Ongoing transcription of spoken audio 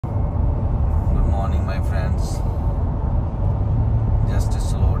friends, just a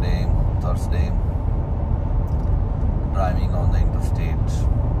slow day, Thursday, driving on the interstate,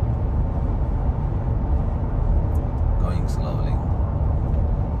 going slowly.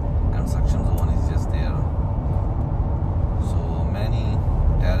 Construction zone is just there. So many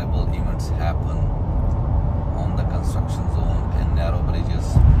terrible events happen on the construction zone and narrow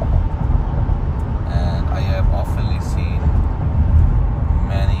bridges, and I have often seen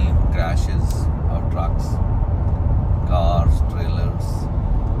many crashes of trucks, cars, trailers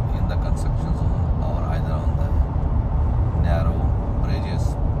in the construction zone or either on the narrow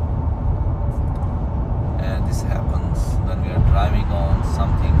bridges. And this happens when we are driving on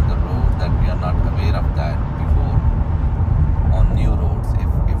something, the road that we are not aware of that before, on new roads.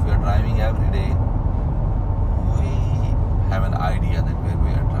 If we are driving every day, we have an idea that where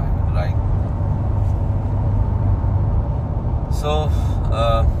we are driving, right? So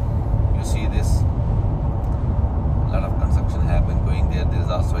you see this, a lot of construction happen going there. There is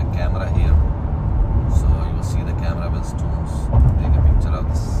also a camera here, so you will see the camera will take a picture of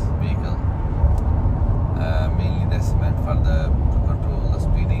this vehicle. Mainly that's meant for to control the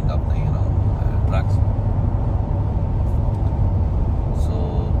speeding of the trucks. So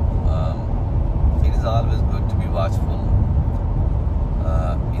it is always good to be watchful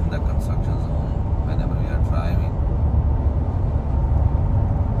in the construction zone whenever we are driving.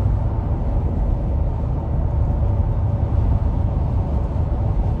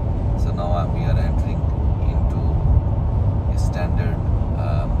 So now we are entering into a standard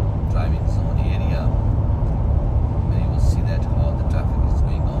driving zone area. You will see that how the traffic is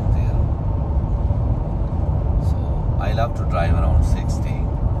going on there. So I love to drive around 60,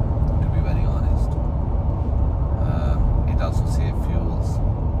 to be very honest. It also saves fuels,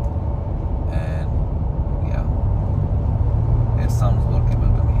 and yeah, it sounds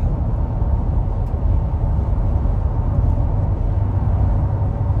workable to me.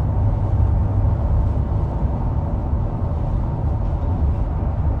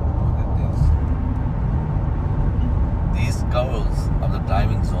 Curves of the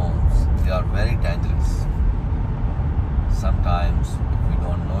driving zones, they are very dangerous. Sometimes if we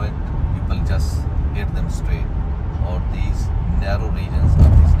don't know it, people just hit them straight. Or these narrow regions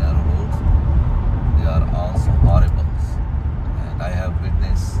of these narrow roads, they are also horrible. And I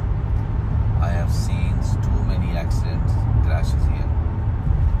have seen too many accidents, crashes